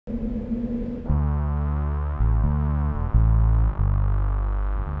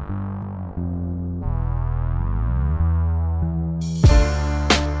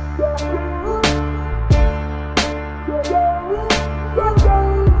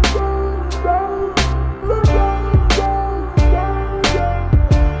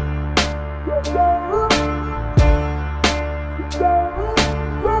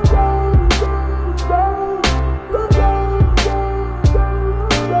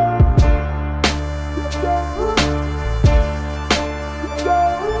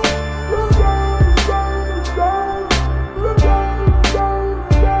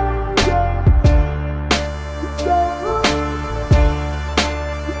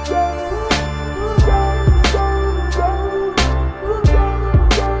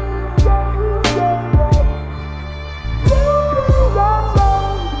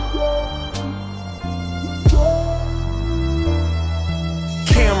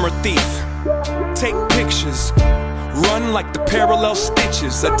camera thief. Take pictures, run like the parallel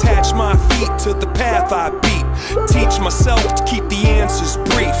stitches. Attach my feet to the path I beat. Teach myself to keep the answers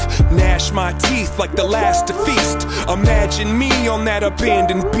brief. Gnash my teeth like the last to feast. Imagine me on that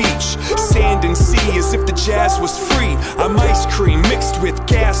abandoned beach. Sand and sea as if the jazz was free. I'm ice cream mixed with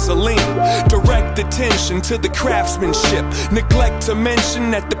gasoline. Direct attention to the craftsmanship. Neglect to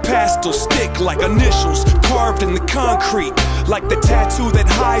mention that the pastels stick like initials carved in the concrete. Like the tattoo that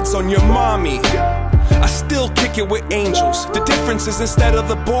hides on your mommy. I still kick it with angels. The difference is instead of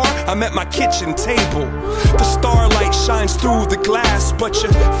the bar, I'm at my kitchen table. The starlight shines through the glass, but you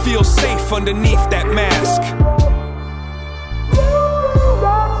feel safe underneath that mask.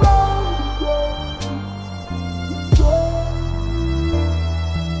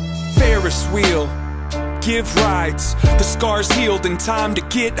 Ferris wheel, give rides. The scars healed in time to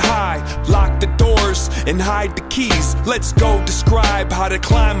get high. Lock the doors and hide the keys. Let's go describe how to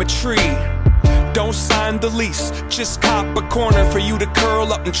climb a tree. Don't sign the lease, just cop a corner for you to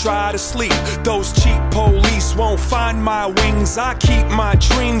curl up and try to sleep. Those cheap police won't find my wings. I keep my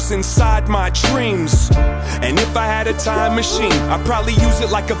dreams inside my dreams. And if I had a time machine, I'd probably use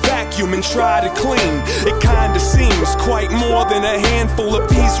it like a vacuum and try to clean. It kinda seems quite more than a handful of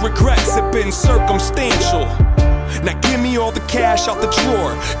these regrets have been circumstantial. Now give me all the cash out the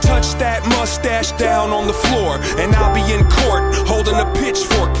drawer. Touch that mustache down on the floor, and I'll be in court holding a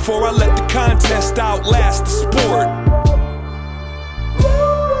pitchfork before I let the contest outlast the sport.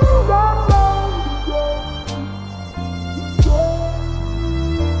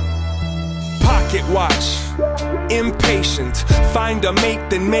 Pocket watch, impatient. Find a mate,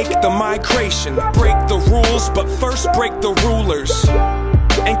 then make the migration. Break the rules, but first break the rulers.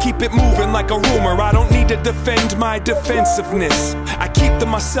 And keep it moving like a rumor. I don't need to defend my defensiveness. I keep to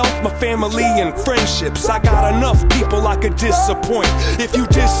myself, my family, and friendships. I got enough people I could disappoint. If you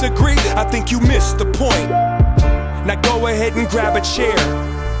disagree, I think you missed the point. Now go ahead and grab a chair.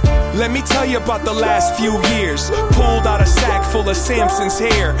 Let me tell you about the last few years. Pulled out a sack full of Samson's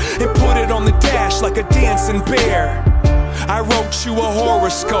hair and put it on the dash like a dancing bear. I wrote you a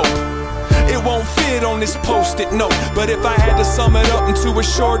horoscope. It won't fit on this post-it note, but if I had to sum it up into a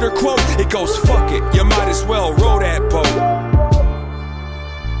shorter quote, it goes, fuck it, you might as well row that boat.